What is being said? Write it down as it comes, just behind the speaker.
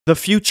The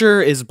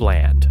future is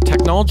bland.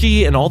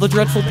 Technology and all the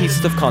dreadful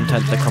pieces of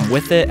content that come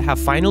with it have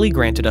finally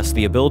granted us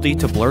the ability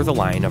to blur the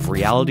line of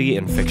reality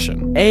and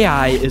fiction.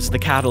 AI is the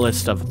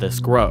catalyst of this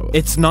growth.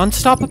 Its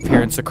non-stop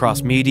appearance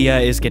across media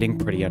is getting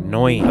pretty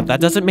annoying, but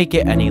that doesn't make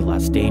it any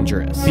less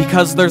dangerous.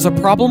 Because there's a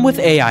problem with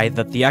AI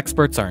that the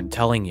experts aren't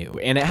telling you,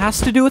 and it has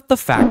to do with the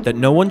fact that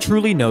no one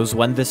truly knows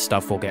when this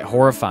stuff will get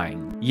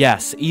horrifying.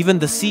 Yes, even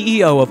the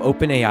CEO of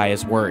OpenAI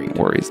is worried.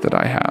 Worries that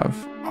I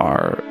have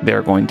are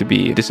there going to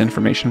be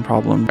disinformation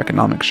problem,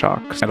 economic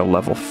shocks at a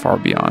level far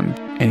beyond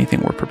anything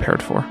we're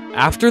prepared for.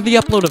 After the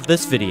upload of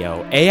this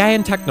video, AI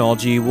and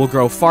technology will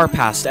grow far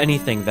past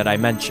anything that I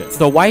mentioned.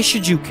 So why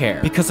should you care?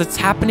 Because it's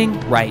happening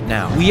right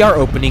now. We are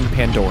opening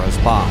Pandora's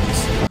box.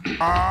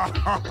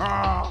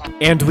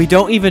 And we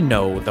don't even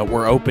know that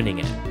we're opening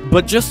it.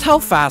 But just how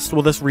fast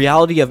will this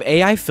reality of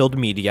AI-filled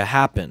media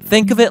happen?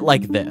 Think of it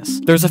like this.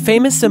 There's a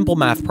famous simple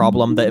math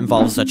problem that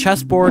involves a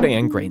chessboard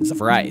and grains of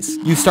rice.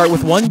 You start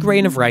with 1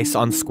 grain of rice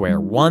on square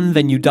 1,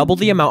 then you double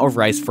the amount of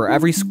rice for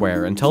every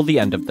square until the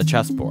end of the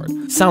chessboard.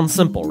 Sounds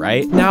simple,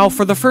 right? Now,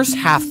 for the first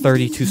half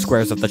 32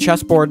 squares of the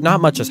chessboard, not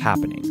much is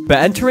happening. But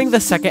entering the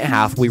second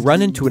half, we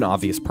run into an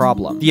obvious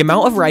problem. The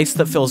amount of rice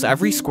that fills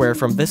every square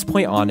from this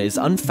point on is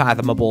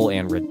unfathomable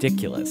and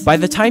ridiculous. By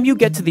the time you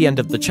get to the end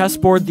of the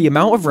chessboard, the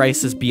amount of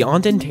rice is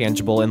beyond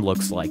intangible and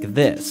looks like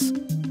this.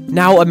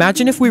 Now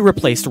imagine if we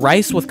replaced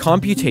rice with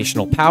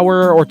computational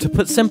power, or to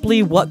put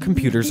simply, what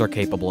computers are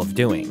capable of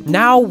doing.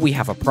 Now we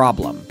have a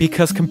problem,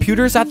 because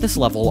computers at this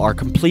level are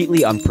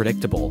completely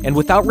unpredictable, and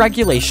without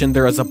regulation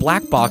there is a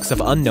black box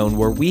of unknown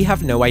where we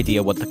have no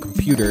idea what the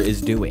computer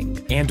is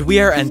doing. And we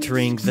are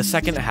entering the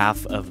second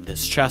half of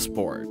this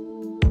chessboard.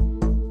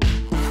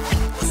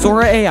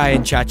 Sora AI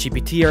and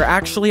ChatGPT are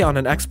actually on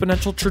an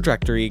exponential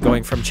trajectory,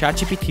 going from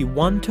ChatGPT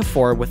 1 to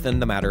 4 within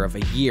the matter of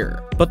a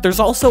year. But there's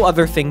also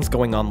other things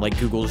going on, like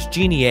Google's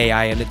Genie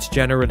AI and its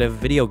generative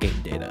video game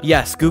data.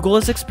 Yes, Google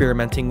is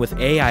experimenting with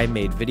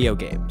AI-made video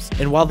games.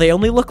 And while they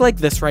only look like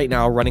this right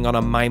now, running on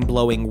a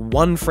mind-blowing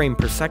 1 frame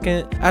per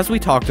second, as we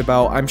talked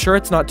about, I'm sure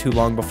it's not too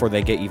long before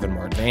they get even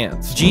more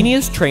advanced. Genie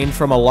is trained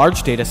from a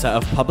large dataset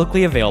of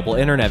publicly available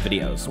internet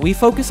videos. We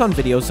focus on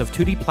videos of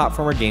 2D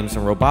platformer games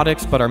and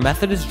robotics, but our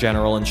method is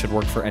general and should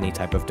work for any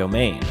type of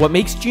domain. What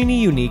makes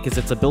Genie unique is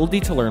its ability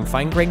to learn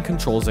fine-grained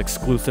controls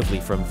exclusively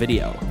from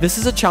video. This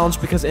is a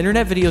challenge because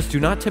internet videos do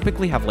not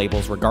typically have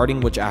labels regarding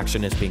which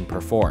action is being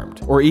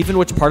performed, or even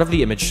which part of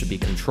the image should be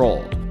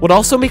controlled. What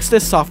also makes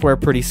this software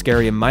pretty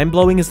scary and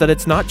mind-blowing is that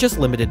it's not just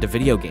limited to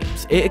video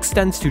games, it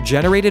extends to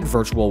generated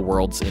virtual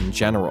worlds in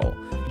general.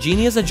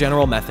 Genie is a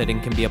general method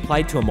and can be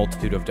applied to a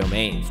multitude of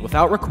domains,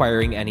 without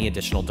requiring any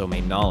additional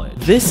domain knowledge.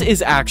 This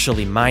is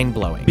actually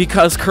mind-blowing,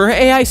 because current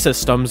AI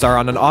systems are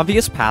on an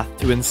obvious path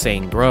to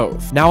insane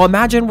growth. Now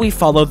imagine we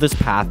follow this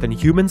path and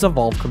humans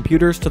evolve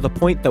computers to the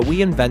point that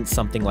we invent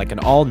something like an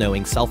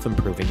all-knowing,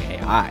 self-improving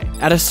AI.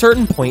 At a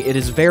certain point, it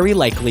is very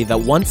likely that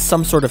once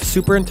some sort of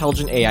super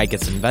intelligent AI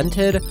gets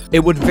invented,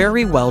 it would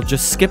very well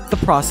just skip the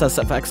process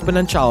of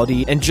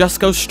exponentiality and just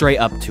go straight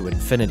up to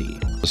infinity.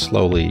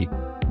 Slowly,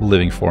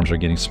 living forms are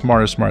getting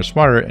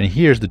smarter, and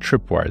here's the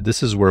tripwire.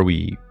 This is where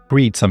we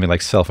create something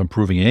like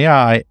self-improving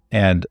AI,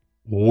 and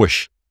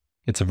whoosh,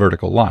 it's a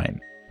vertical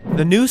line.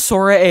 The new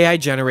Sora AI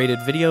generated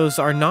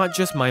videos are not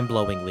just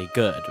mind-blowingly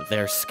good,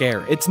 they're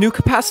scary. Its new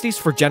capacities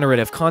for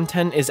generative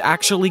content is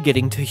actually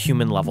getting to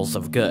human levels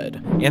of good.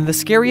 And the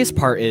scariest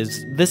part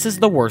is, this is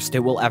the worst it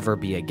will ever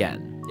be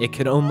again. It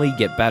can only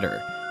get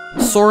better.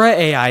 Sora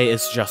AI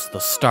is just the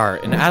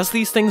start, and as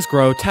these things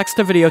grow,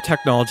 text-to-video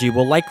technology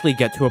will likely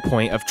get to a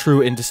point of true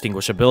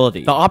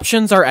indistinguishability. The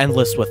options are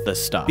endless with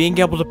this stuff. Being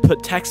able to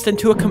put text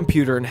into a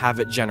computer and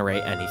have it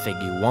generate anything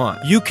you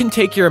want. You can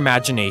take your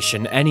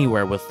imagination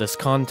anywhere with this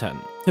content.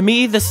 To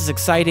me, this is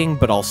exciting,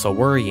 but also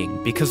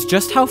worrying, because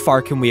just how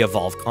far can we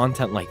evolve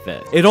content like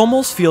this? It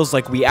almost feels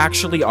like we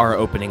actually are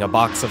opening a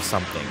box of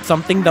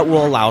something that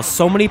will allow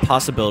so many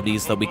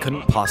possibilities that we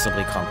couldn't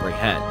possibly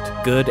comprehend,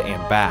 good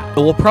and bad.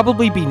 It will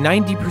probably be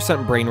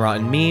 90% brain rot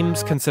and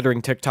memes,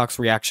 considering TikTok's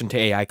reaction to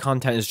AI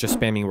content is just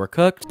spamming we're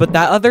cooked, but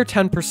that other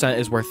 10%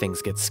 is where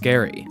things get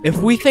scary. If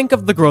we think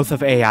of the growth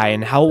of AI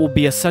and how it will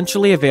be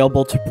essentially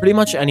available to pretty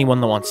much anyone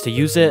that wants to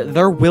use it,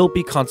 there will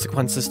be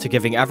consequences to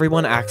giving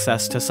everyone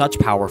access to such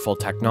powerful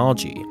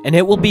technology, and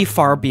it will be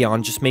far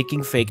beyond just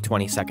making fake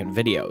 20-second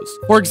videos.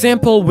 For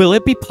example, will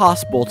it be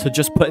possible to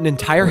just put an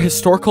entire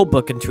historical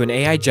book into an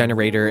AI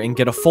generator and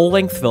get a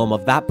full-length film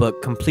of that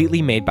book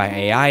completely made by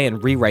AI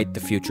and rewrite the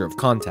future of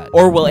content?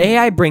 Or will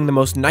AI bring the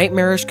most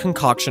nightmarish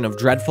concoction of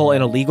dreadful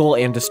and illegal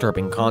and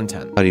disturbing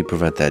content? How do you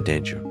prevent that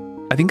danger?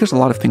 I think there's a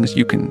lot of things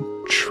you can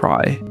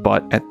try,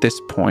 but at this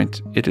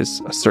point, it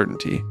is a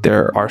certainty.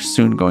 There are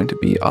soon going to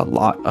be a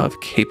lot of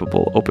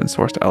capable open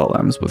source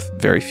LLMs with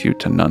very few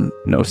to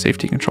no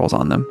safety controls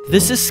on them.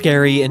 This is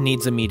scary and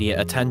needs immediate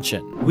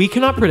attention. We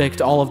cannot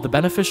predict all of the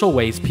beneficial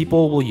ways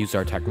people will use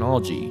our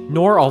technology,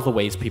 nor all the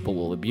ways people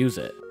will abuse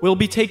it. We'll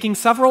be taking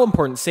several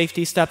important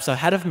safety steps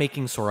ahead of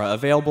making Sora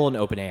available in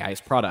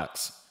OpenAI's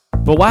products.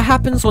 But what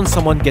happens when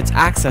someone gets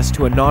access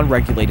to a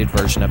non-regulated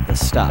version of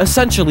this stuff?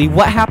 Essentially,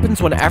 what happens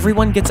when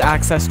everyone gets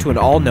access to an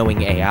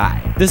all-knowing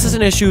AI? This is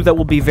an issue that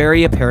will be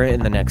very apparent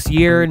in the next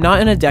year, not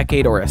in a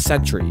decade or a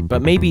century,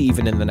 but maybe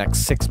even in the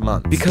next 6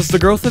 months. Because the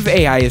growth of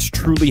AI is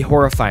truly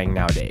horrifying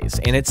nowadays,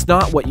 and it's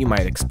not what you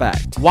might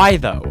expect. Why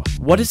though?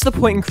 What is the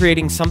point in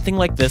creating something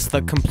like this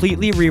that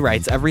completely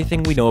rewrites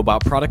everything we know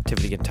about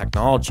productivity and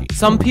technology?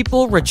 Some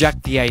people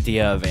reject the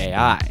idea of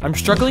AI. I'm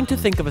struggling to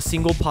think of a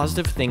single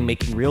positive thing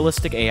making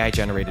realistic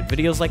AI-generated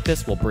videos like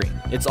this will bring.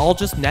 It's all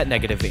just net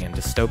negative and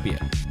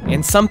dystopian.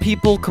 And some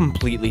people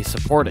completely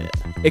support it.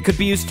 It could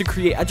be used to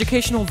create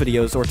educational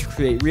videos or to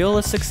create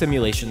realistic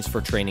simulations for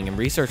training and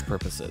research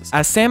purposes.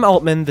 As Sam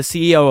Altman, the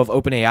CEO of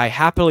OpenAI,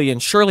 happily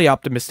and surely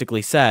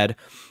optimistically said,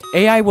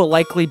 AI will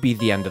likely be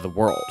the end of the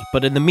world,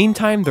 but in the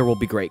meantime there will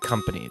be great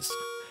companies.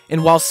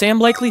 And while Sam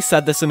likely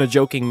said this in a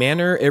joking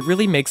manner, it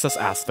really makes us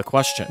ask the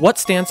question, what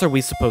stance are we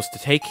supposed to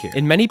take here?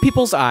 In many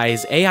people's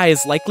eyes, AI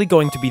is likely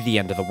going to be the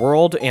end of the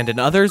world, and in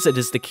others, it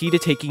is the key to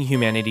taking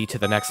humanity to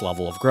the next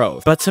level of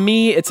growth. But to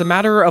me, it's a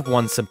matter of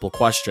one simple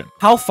question.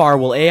 How far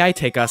will AI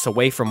take us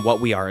away from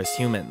what we are as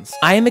humans?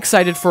 I am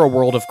excited for a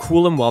world of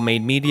cool and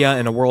well-made media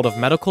and a world of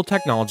medical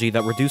technology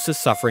that reduces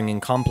suffering and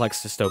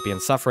complex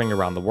dystopian suffering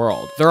around the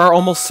world. There are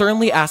almost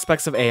certainly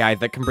aspects of AI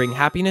that can bring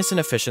happiness and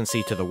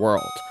efficiency to the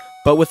world.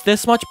 But with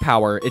this much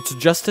power, it's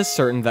just as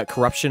certain that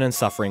corruption and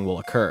suffering will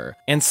occur,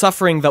 and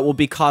suffering that will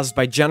be caused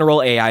by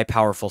general AI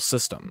powerful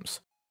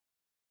systems.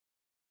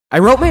 I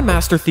wrote my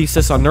master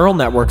thesis on neural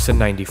networks in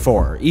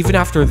 '94. Even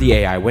after the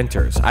AI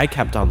winters, I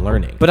kept on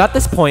learning. But at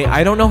this point,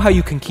 I don't know how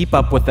you can keep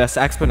up with this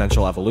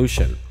exponential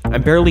evolution.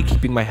 I'm barely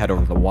keeping my head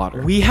over the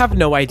water. We have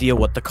no idea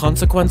what the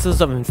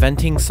consequences of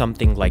inventing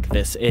something like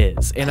this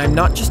is, and I'm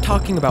not just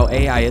talking about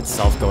AI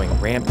itself going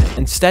rampant.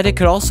 Instead, it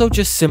could also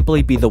just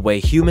simply be the way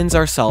humans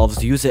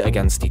ourselves use it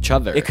against each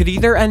other. It could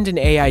either end in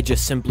AI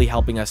just simply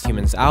helping us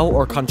humans out,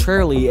 or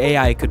contrarily,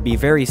 AI could be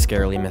very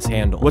scarily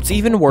mishandled. What's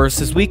even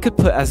worse is we could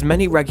put as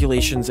many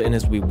regulations in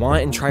as we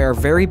want and try our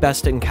very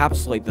best to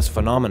encapsulate this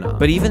phenomena,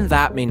 but even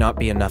that may not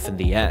be enough in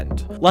the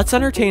end. Let's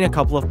entertain a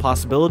couple of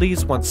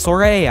possibilities once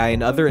Sora AI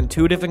and other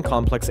intuitive and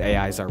complex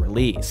AIs are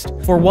released.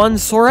 For one,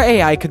 Sora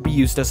AI could be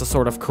used as a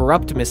sort of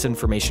corrupt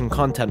misinformation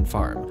content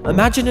farm.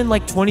 Imagine in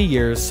like 20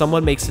 years,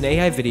 someone makes an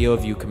AI video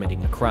of you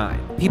committing a crime.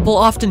 People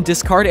often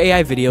discard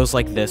AI videos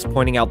like this,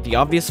 pointing out the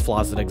obvious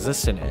flaws that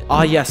exist in it.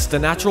 Ah yes, the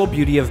natural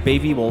beauty of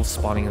baby wolves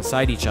spawning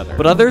inside each other.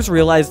 But others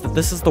realize that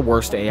this is the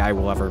worst AI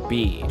will ever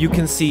be. You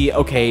can see,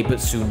 okay,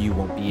 but soon you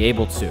won't be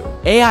able to.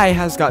 AI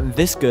has gotten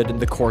this good in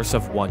the course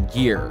of 1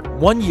 year.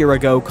 1 year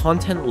ago,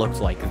 content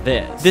looked like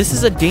this. This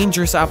is a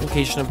dangerous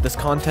application of this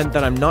content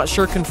that I'm not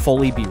sure can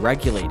fully be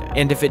regulated.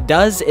 And if it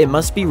does, it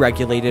must be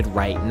regulated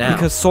right now,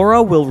 because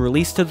Sora will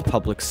release to the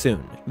public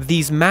soon.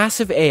 These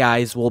massive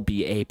AIs will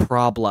be a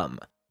problem.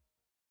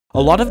 A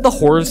lot of the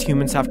horrors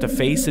humans have to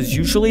face is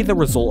usually the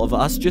result of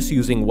us just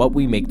using what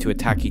we make to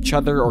attack each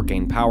other or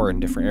gain power in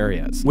different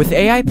areas. With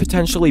AI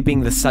potentially being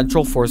the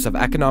central force of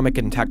economic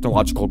and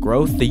technological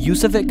growth, the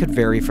use of it could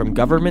vary from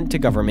government to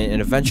government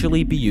and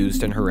eventually be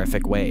used in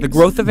horrific ways. The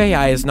growth of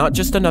AI is not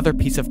just another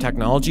piece of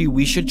technology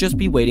we should just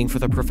be waiting for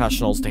the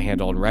professionals to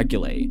handle and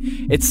regulate.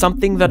 It's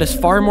something that is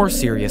far more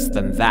serious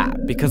than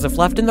that, because if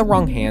left in the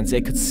wrong hands,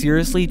 it could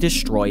seriously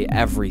destroy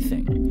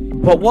everything.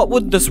 But what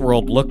would this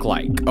world look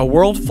like? A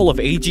world full of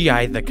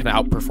AGI that can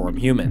outperform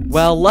humans?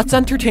 Well, let's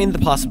entertain the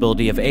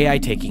possibility of AI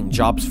taking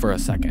jobs for a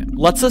second.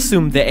 Let's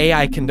assume that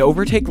AI can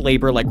overtake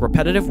labor like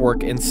repetitive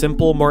work in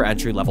simple, more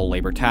entry-level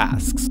labor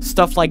tasks.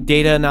 Stuff like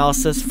data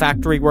analysis,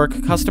 factory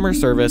work, customer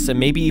service, and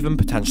maybe even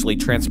potentially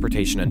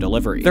transportation and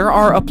delivery. There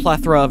are a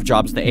plethora of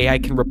jobs that AI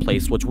can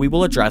replace, which we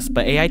will address,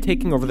 but AI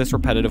taking over this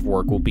repetitive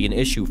work will be an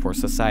issue for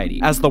society,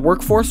 as the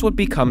workforce would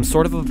become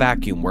sort of a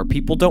vacuum where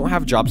people don't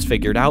have jobs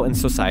figured out and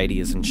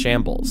society is in shambles.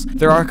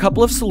 There are a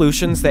couple of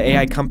solutions that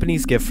AI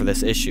companies give for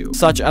this issue,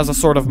 such as a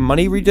sort of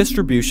money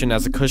redistribution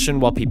as a cushion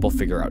while people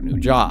figure out new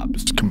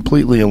jobs.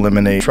 Completely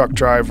eliminate truck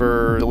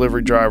driver,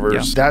 delivery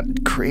drivers. Yeah.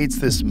 That creates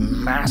this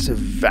massive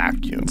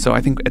vacuum. So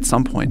I think at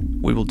some point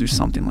we will do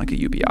something like a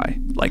UBI,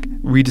 like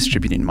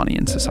redistributing money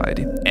in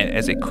society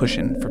as a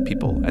cushion for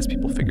people as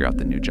people figure out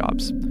the new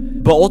jobs.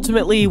 But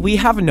ultimately, we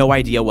have no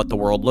idea what the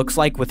world looks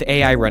like with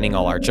AI running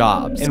all our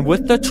jobs. And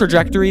with the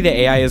trajectory that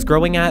AI is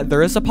growing at,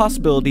 there is a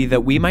possibility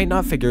that we might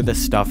not figure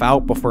this stuff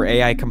out before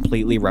AI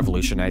completely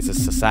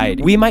revolutionizes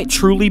society. We might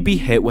truly be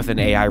hit with an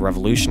AI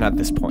revolution at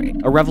this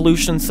point. A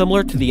revolution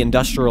similar to the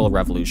Industrial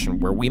Revolution,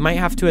 where we might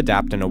have to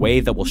adapt in a way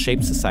that will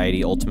shape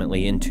society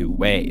ultimately in two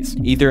ways.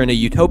 Either in a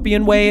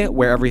utopian way,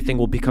 where everything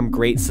will become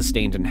great,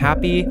 sustained, and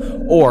happy,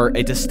 or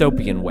a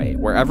dystopian way,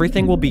 where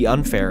everything will be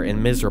unfair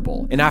and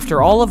miserable. And after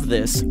all of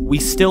this, we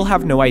still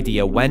have no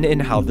idea when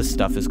and how this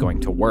stuff is going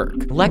to work.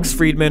 Lex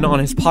Friedman, on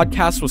his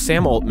podcast with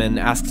Sam Altman,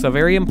 asks a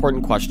very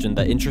important question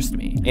that interests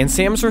me. And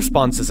Sam's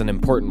response is an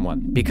important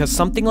one, because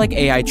something like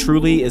AI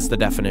truly is the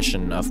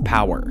definition of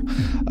power.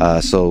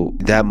 So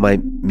that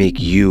might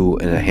make you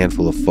and a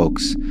handful of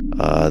folks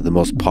the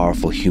most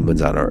powerful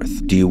humans on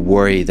Earth. Do you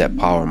worry that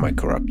power might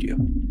corrupt you?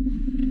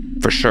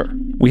 For sure.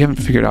 We haven't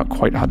figured out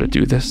quite how to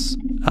do this,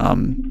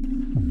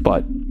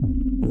 but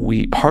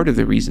part of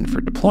the reason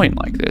for deploying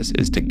like this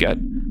is to get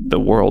the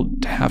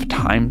world to have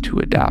time to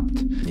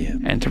adapt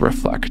and to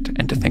reflect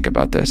and to think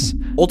about this.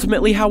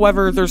 Ultimately,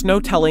 however, there's no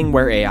telling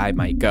where AI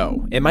might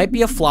go. It might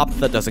be a flop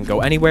that doesn't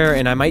go anywhere,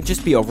 and I might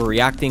just be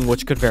overreacting,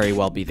 which could very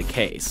well be the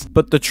case.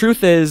 But the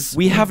truth is,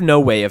 we have no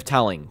way of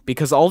telling,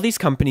 because all these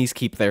companies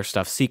keep their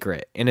stuff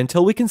secret, and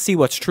until we can see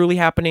what's truly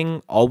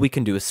happening, all we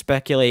can do is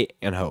speculate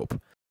and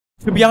hope.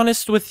 To be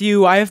honest with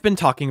you, I have been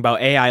talking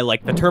about AI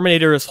like the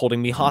Terminator is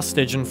holding me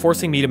hostage and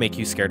forcing me to make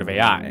you scared of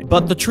AI.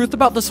 But the truth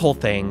about this whole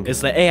thing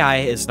is that AI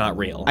is not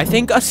real. I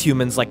think us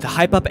humans like to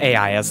hype up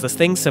AI as this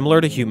thing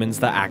similar to humans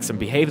that acts and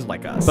behaves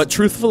like us. But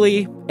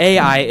truthfully,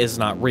 AI is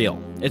not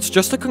real. It's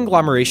just a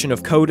conglomeration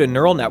of code and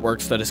neural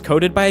networks that is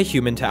coded by a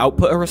human to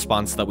output a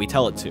response that we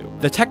tell it to.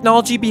 The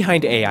technology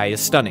behind AI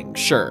is stunning,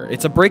 sure,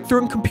 it's a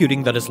breakthrough in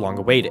computing that is long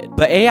awaited,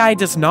 but AI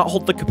does not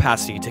hold the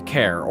capacity to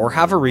care or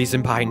have a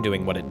reason behind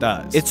doing what it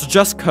does. It's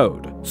just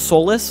code.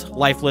 Soulless,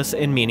 lifeless,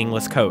 and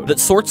meaningless code that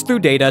sorts through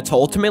data to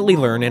ultimately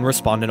learn and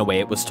respond in a way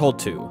it was told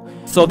to.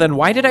 So then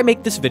why did I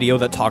make this video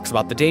that talks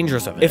about the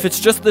dangers of it? If it's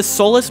just this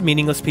soulless,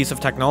 meaningless piece of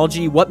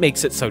technology, what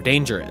makes it so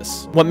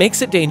dangerous? What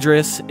makes it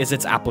dangerous is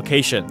its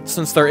application.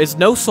 Since there is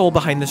no soul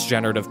behind this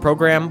generative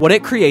program, what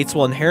it creates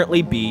will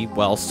inherently be,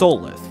 well,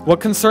 soulless. What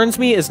concerns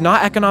me is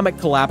not economic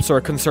collapse or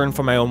a concern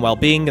for my own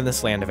well-being in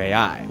this land of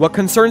AI. What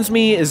concerns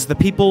me is the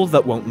people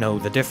that won't know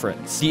the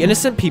difference. The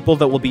innocent people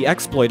that will be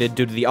exploited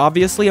due to the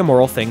obviously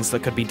immoral things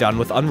that could be done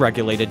with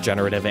unregulated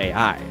generative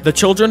AI. The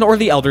children or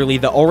the elderly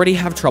that already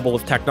have trouble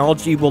with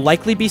technology will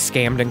likely be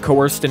scammed and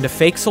coerced into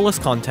fake soulless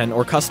content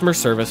or customer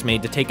service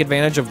made to take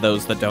advantage of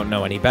those that don't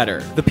know any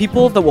better. The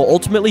people that will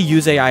ultimately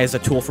use AI as a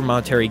tool for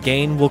monetary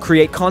gain will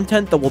create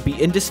content that will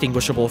be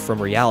indistinguishable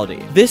from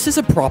reality. This is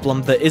a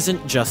problem that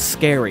isn't just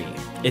scary.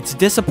 It's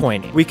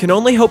disappointing. We can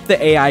only hope that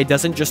AI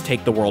doesn't just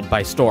take the world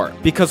by storm,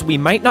 because we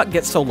might not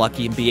get so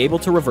lucky and be able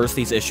to reverse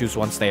these issues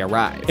once they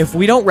arise. If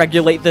we don't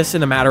regulate this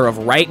in a matter of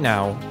right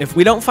now, if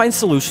we don't find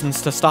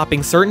solutions to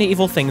stopping certain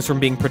evil things from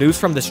being produced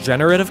from this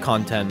generative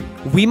content,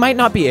 we might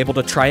not be able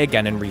to try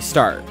again and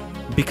restart.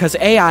 Because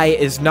AI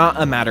is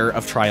not a matter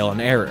of trial and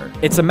error.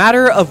 It's a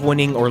matter of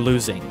winning or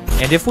losing.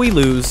 And if we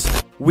lose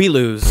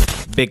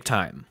big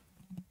time.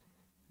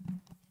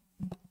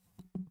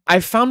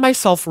 I've found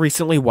myself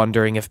recently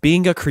wondering if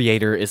being a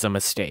creator is a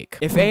mistake.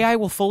 If AI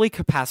will fully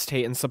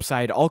capacitate and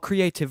subside all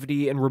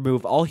creativity and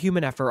remove all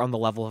human effort on the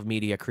level of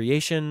media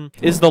creation,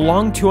 is the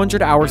long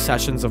 200-hour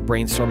sessions of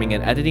brainstorming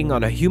and editing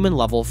on a human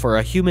level for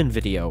a human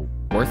video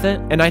worth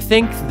it? And I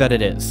think that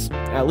it is,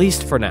 at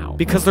least for now,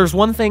 because there's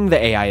one thing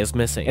that AI is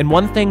missing, and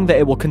one thing that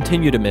it will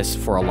continue to miss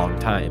for a long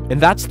time, and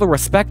that's the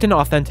respect and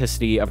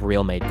authenticity of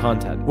real-made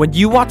content. When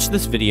you watch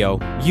this video,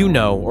 you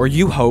know, or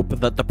you hope,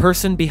 that the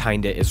person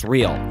behind it is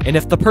real, and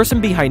if the person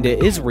behind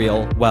it is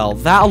real, well,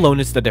 that alone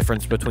is the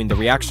difference between the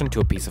reaction to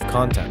a piece of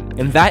content,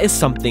 and that is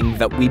something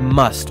that we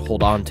must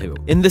hold on to.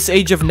 In this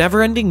age of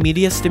never-ending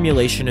media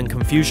stimulation and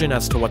confusion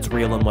as to what's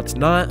real and what's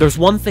not, there's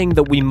one thing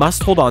that we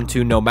must hold on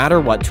to no matter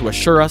what to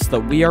assure us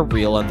that we are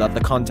real and that the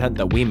content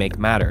that we make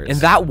matters. And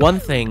that one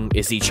thing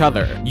is each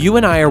other. You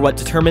and I are what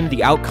determine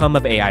the outcome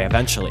of AI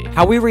eventually.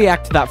 How we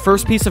react to that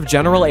first piece of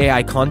general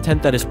AI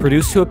content that is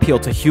produced to appeal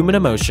to human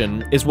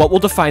emotion is what will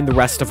define the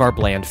rest of our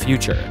bland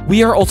future.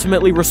 We are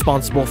ultimately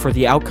responsible for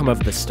the outcome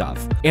of this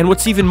stuff. And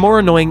what's even more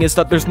annoying is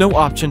that there's no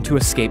option to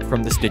escape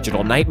from this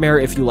digital nightmare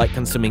if you like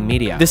consuming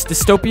media. This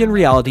dystopian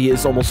reality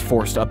is almost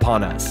forced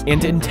upon us.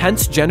 And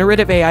intense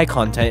generative AI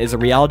content is a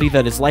reality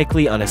that is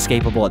likely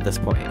unescapable at this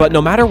point. But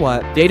no matter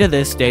what, data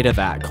this, data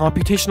that,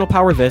 computational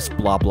power this,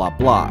 blah blah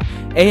blah.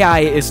 AI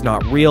is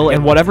not real,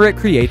 and whatever it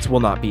creates will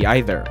not be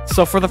either.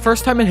 So for the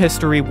first time in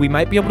history, we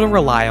might be able to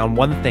rely on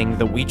one thing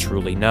that we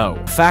truly know.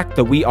 The fact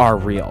that we are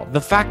real. The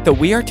fact that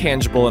we are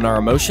tangible and our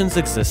emotions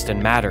exist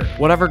and matter.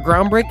 Whatever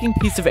groundbreaking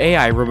piece of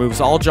AI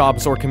removes all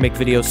jobs or can make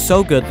videos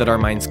so good that our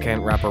minds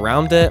can't wrap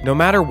around it, no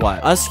matter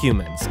what, us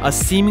humans, us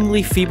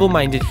seemingly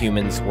feeble-minded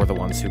humans, were the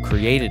ones who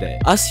created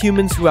it. Us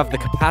humans who have the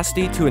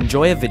capacity to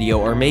enjoy a video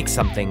or make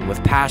something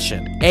with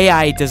passion.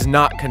 AI does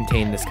not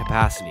contain this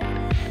capacity.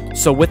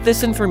 So with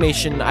this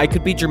information, I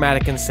could be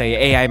dramatic and say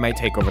AI might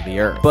take over the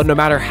earth. But no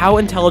matter how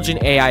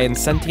intelligent AI and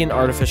sentient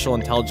artificial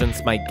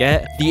intelligence might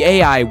get, the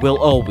AI will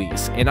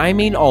always, and I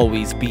mean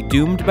always, be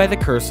doomed by the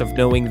curse of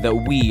knowing that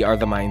we are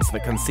the minds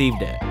that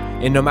conceived it.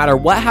 And no matter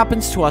what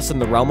happens to us in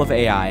the realm of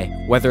AI,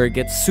 whether it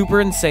gets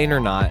super insane or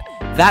not,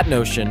 that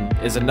notion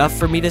is enough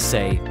for me to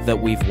say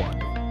that we've won.